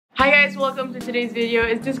Hi guys, welcome to today's video.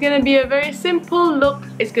 It's just gonna be a very simple look.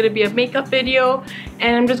 It's gonna be a makeup video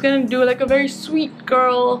and I'm just gonna do like a very sweet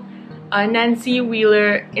girl Nancy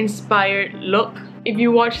Wheeler inspired look. If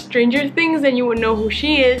you watch Stranger Things, then you would know who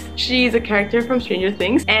she is. She's a character from Stranger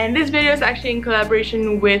Things. And this video is actually in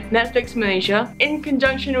collaboration with Netflix Malaysia in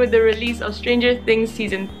conjunction with the release of Stranger Things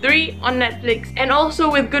Season 3 on Netflix, and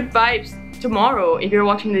also with Good Vibes tomorrow. If you're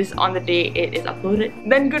watching this on the day it is uploaded,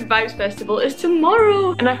 then Good Vibes Festival is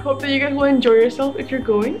tomorrow. And I hope that you guys will enjoy yourself if you're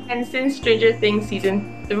going. And since Stranger Things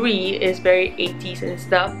Season 3 is very 80s and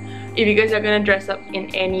stuff, if you guys are gonna dress up in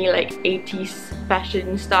any like 80s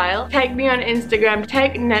fashion style, tag me on Instagram,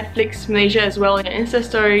 tag Netflix Malaysia as well in Insta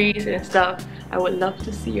stories and stuff. I would love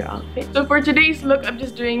to see your outfit. So for today's look, I'm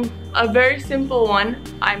just doing a very simple one.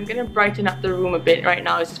 I'm gonna brighten up the room a bit right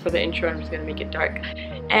now. It's just for the intro. I'm just gonna make it dark.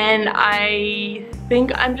 And I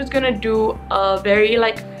think I'm just gonna do a very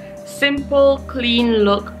like simple, clean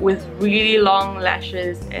look with really long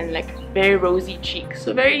lashes and like very rosy cheeks.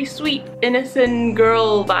 So very sweet, innocent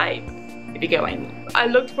girl vibe, if you get what I mean. I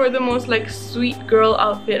looked for the most like sweet girl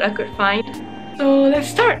outfit I could find. So let's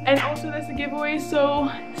start. And also there's a giveaway, so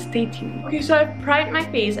stay tuned. Okay, so I've primed my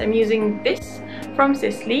face. I'm using this from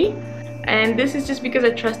Sisley. And this is just because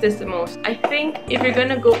I trust this the most. I think if you're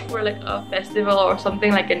gonna go for like a festival or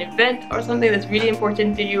something, like an event or something that's really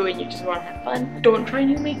important to you and you just want to have fun, don't try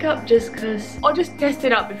new makeup just cause, or just test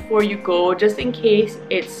it out before you go, just in case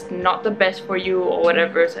it's not the best for you or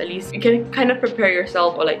whatever. So at least you can kind of prepare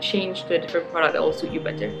yourself or like change to a different product that will suit you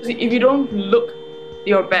better. So if you don't look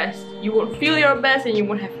your best, you won't feel your best and you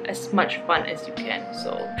won't have as much fun as you can.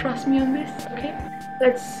 So trust me on this, okay?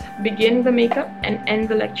 Let's begin the makeup and end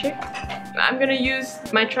the lecture. I'm gonna use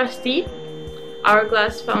my trusty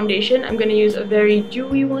Hourglass foundation. I'm gonna use a very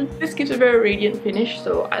dewy one. This gives a very radiant finish,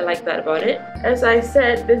 so I like that about it. As I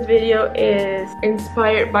said, this video is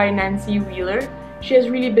inspired by Nancy Wheeler. She has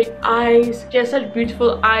really big eyes. She has such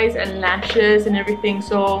beautiful eyes and lashes and everything,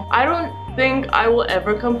 so I don't think I will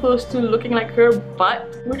ever come close to looking like her,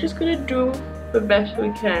 but we're just gonna do the best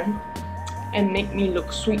we can and make me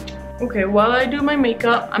look sweet. Okay, while I do my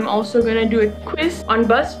makeup, I'm also gonna do a quiz on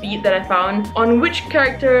BuzzFeed that I found on which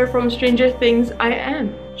character from Stranger Things I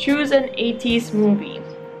am. Choose an 80s movie.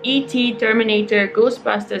 E.T., Terminator,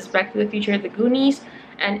 Ghostbusters, Back to the Future, The Goonies,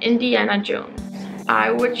 and Indiana Jones. I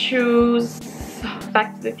would choose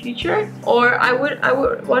Back to the Future, or I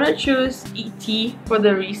would want to choose E.T. for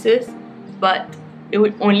the Reese's, but it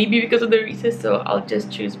would only be because of the Reese's, so I'll just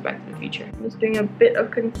choose Back to the Future. I'm just doing a bit of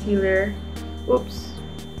concealer. Oops.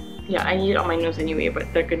 Yeah, I need it on my nose anyway,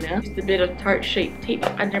 but they're gonna just a bit of Tarte Shape Tape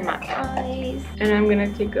under my eyes. And I'm gonna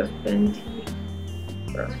take a Fenty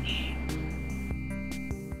brush.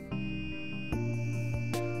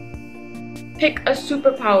 Pick a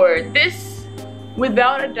superpower. This,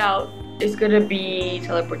 without a doubt, is gonna be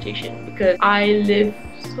teleportation because I live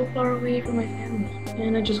so far away from my family,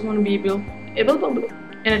 and I just want to be able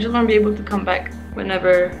to come back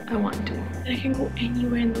whenever I want to. And I can go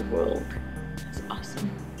anywhere in the world. That's awesome.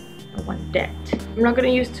 I want that. I'm not gonna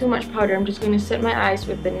use too much powder. I'm just gonna set my eyes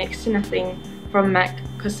with the Next to Nothing from MAC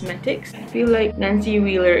Cosmetics. I feel like Nancy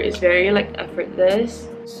Wheeler is very like effortless,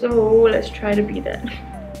 so let's try to be that.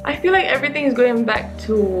 I feel like everything is going back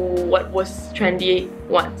to what was trendy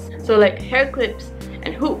once. So like hair clips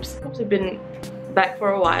and hoops. Hoops have been back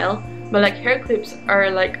for a while, but like hair clips are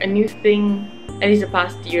like a new thing, at least the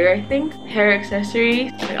past year I think. Hair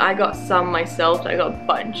accessories, like I got some myself, I got a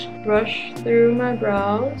bunch. Brush through my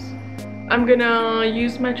brows. I'm gonna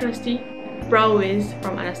use my trusty Brow Wiz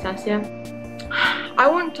from Anastasia. I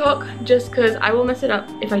won't talk just cause I will mess it up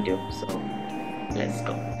if I do, so let's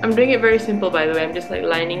go. I'm doing it very simple, by the way. I'm just like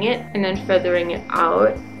lining it and then feathering it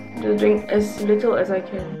out. Just doing as little as I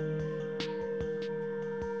can.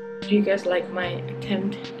 Do you guys like my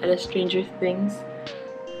attempt at a Stranger Things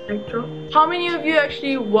backdrop? How many of you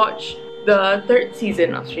actually watched the 3rd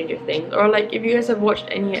season of Stranger Things? Or like if you guys have watched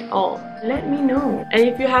any at all, let me know. And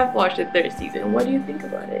if you have watched the 3rd season, what do you think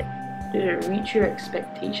about it? Did it reach your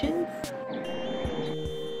expectations?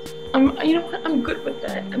 You know what? I'm good with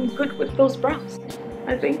that. I'm good with those brows,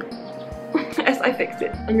 I think. As I fixed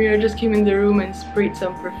it. Amira just came in the room and sprayed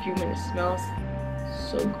some perfume and it smells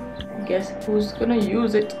so good. Guess who's gonna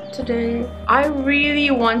use it today? I really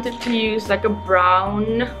wanted to use like a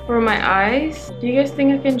brown for my eyes. Do you guys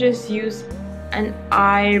think I can just use an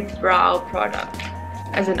eyebrow product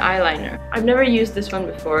as an eyeliner? I've never used this one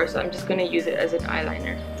before, so I'm just gonna use it as an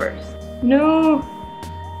eyeliner first. No!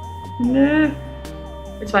 No!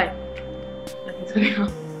 It's fine. Nothing's going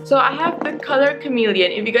on. So I have the color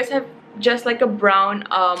Chameleon. If you guys have just like a brown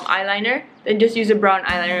eyeliner, then just use a brown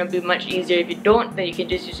eyeliner. It'll be much easier. If you don't, then you can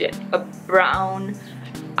just use a brown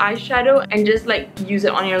eyeshadow and just like use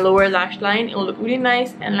it on your lower lash line. It'll look really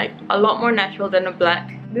nice and like a lot more natural than a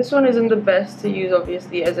black. This one isn't the best to use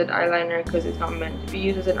obviously as an eyeliner because it's not meant to be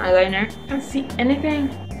used as an eyeliner. Can't see anything.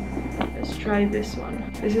 Let's try this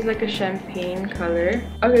one. This is like a champagne color.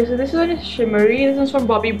 Okay, so this one is shimmery. This one's from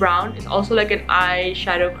Bobbi Brown. It's also like an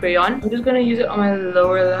eyeshadow crayon. I'm just gonna use it on my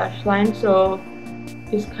lower lash line, so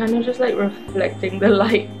it's kind of just like reflecting the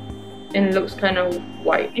light and looks kind of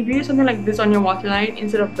white. If you use something like this on your waterline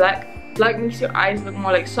instead of black, black makes your eyes look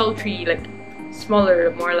more like sultry, like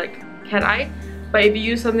smaller, more like cat eye. But if you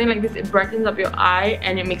use something like this, it brightens up your eye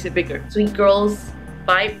and it makes it bigger. Sweet girls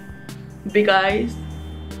vibe, big eyes.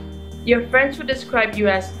 Your friends would describe you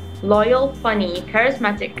as loyal, funny,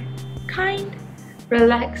 charismatic, kind,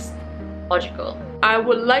 relaxed, logical. I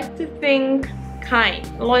would like to think kind.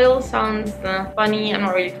 Loyal sounds funny. I'm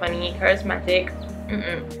not really funny. Charismatic.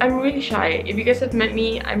 I'm really shy. If you guys have met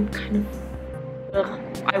me, I'm kind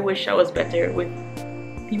of... I wish I was better with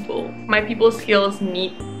people. My people skills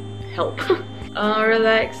need help.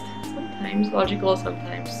 Relaxed sometimes, logical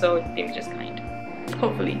sometimes, so I think just kind.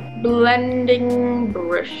 Hopefully. Blending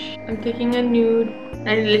brush. I'm taking a nude, and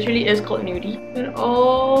it literally is called nudie, and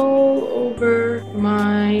all over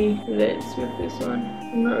my lids with this one.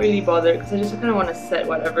 I'm not really bothered because I just kind of want to set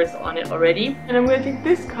whatever's on it already. And I'm going to take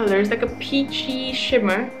this color. It's like a peachy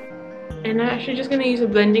shimmer, and I'm actually just going to use a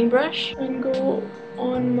blending brush and go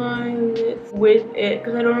on my lids with it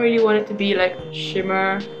because I don't really want it to be like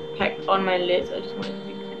shimmer packed on my lids. I just want it to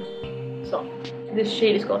be kind of soft. This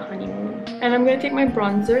shade is called Honeymoon. And I'm going to take my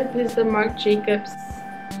bronzer. This is the Marc Jacobs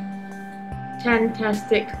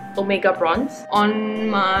Fantastic Omega Bronze on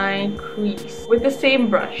my crease with the same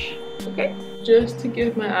brush. Okay? Just to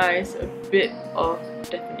give my eyes a bit of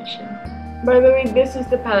definition. By the way, this is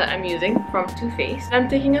the palette I'm using from Too Faced. I'm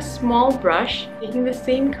taking a small brush, taking the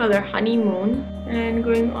same color, Honeymoon, and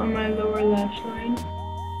going on my lower lash line.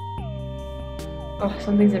 Oh,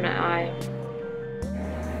 something's in my eye.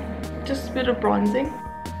 Just a bit of bronzing.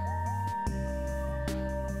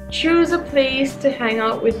 Choose a place to hang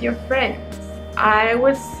out with your friends. I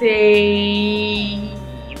would say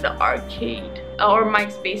the arcade or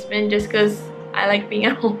Mike's basement, just because I like being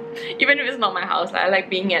at home. Even if it's not my house, I like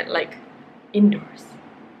being at like indoors,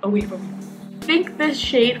 away from home. I think this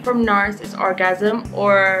shade from NARS is Orgasm,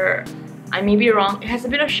 or I may be wrong. It has a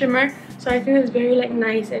bit of shimmer, so I think it's very like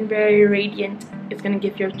nice and very radiant. It's gonna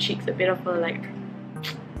give your cheeks a bit of a like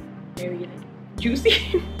very like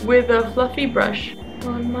juicy. With a fluffy brush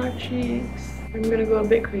on my cheeks, I'm gonna go a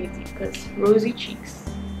bit crazy because rosy cheeks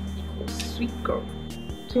equals sweet girl.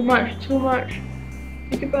 Too much, too much.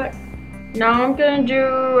 Take it back. Now I'm gonna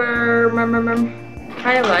do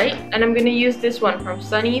highlight, and I'm gonna use this one from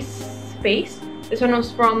Sunny's Face. This one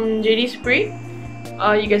was from JD Spree.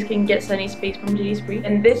 You guys can get Sunny's Face from JD Spree.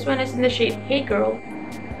 And this one is in the shade Hey Girl.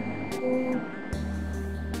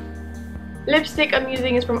 Lipstick I'm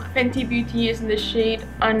using is from Fenty Beauty. It's in the shade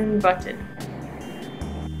Unbutton.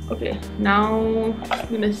 Okay, now I'm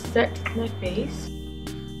gonna set my face.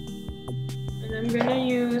 And I'm gonna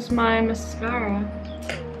use my mascara.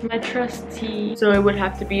 My trusty. So it would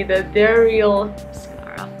have to be the They're Real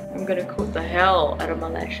mascara. I'm gonna coat the hell out of my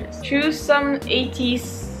lashes. Choose some 80s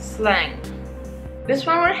slang. This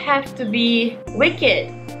one would have to be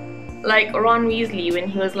Wicked. Like Ron Weasley when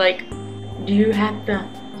he was like, do you have the...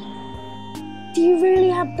 Do you really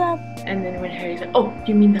have that? And then when Harry's like, oh,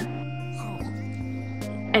 you mean the...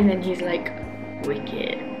 And then he's like,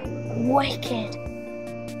 Wicked. Wicked.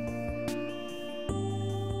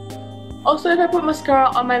 Also, if I put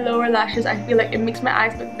mascara on my lower lashes, I feel like it makes my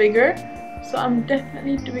eyes look bigger. So I'm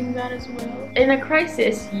definitely doing that as well. In a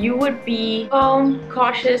crisis, you would be calm,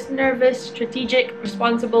 cautious, nervous, strategic,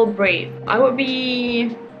 responsible, brave. I wouldn't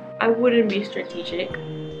be strategic.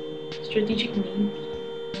 Strategic maybe.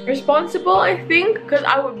 Responsible, I think, because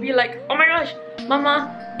I would be like, oh my gosh,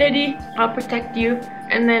 mama, daddy, I'll protect you.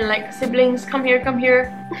 And then like, siblings, come here, come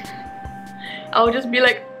here. I'll just be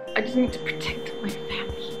like, I just need to protect my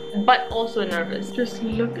family. But also nervous. Just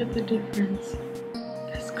look at the difference.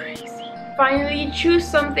 That's crazy. Finally, choose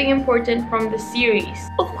something important from the series.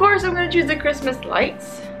 Of course, I'm gonna choose the Christmas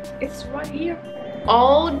lights. It's right here.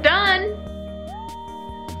 All done.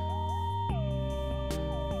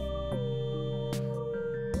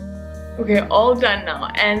 Okay, all done now.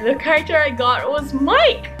 And the character I got was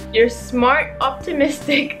Mike. You're smart,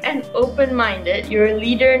 optimistic, and open-minded. You're a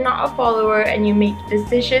leader, not a follower, and you make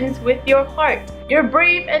decisions with your heart. You're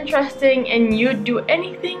brave and trusting, and you'd do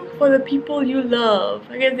anything for the people you love.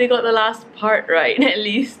 I guess they got the last part right, at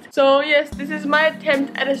least. So yes, this is my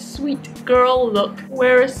attempt at a sweet girl look.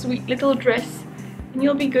 Wear a sweet little dress and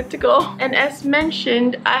you'll be good to go. And as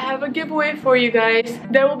mentioned, I have a giveaway for you guys.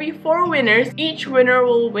 There will be 4 winners. Each winner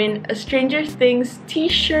will win a Stranger Things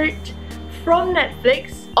t-shirt from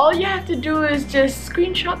Netflix. All you have to do is just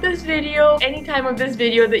screenshot this video, any time of this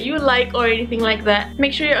video that you like or anything like that.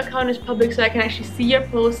 Make sure your account is public so I can actually see your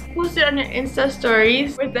post. Post it on your Insta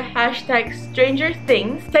stories with the hashtag Stranger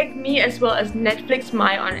Things. Tag me as well as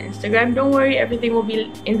NetflixMy on Instagram. Don't worry, everything will be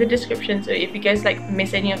in the description. So if you guys like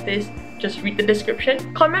miss any of this, just read the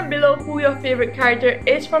description. Comment below who your favorite character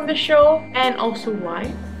is from the show and also why.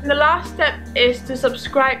 And the last step is to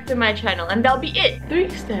subscribe to my channel, and that'll be it. 3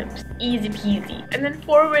 steps, easy peasy. And then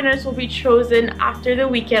 4 winners will be chosen after the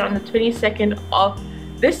weekend on the 22nd of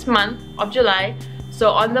this month of July. So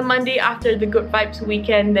on the Monday after the Good Vibes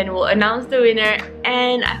weekend, then we'll announce the winner.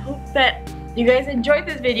 And I hope that you guys enjoyed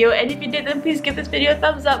this video, and if you did, then please give this video a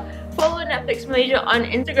thumbs up. Follow Netflix Malaysia on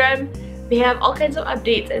Instagram. They have all kinds of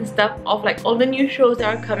updates and stuff of like all the new shows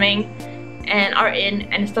that are coming and are in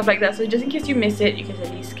and stuff like that. So just in case you miss it, you guys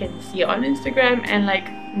at least can see it on Instagram and like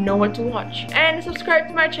know what to watch. And subscribe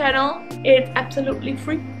to my channel. It's absolutely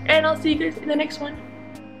free. And I'll see you guys in the next one.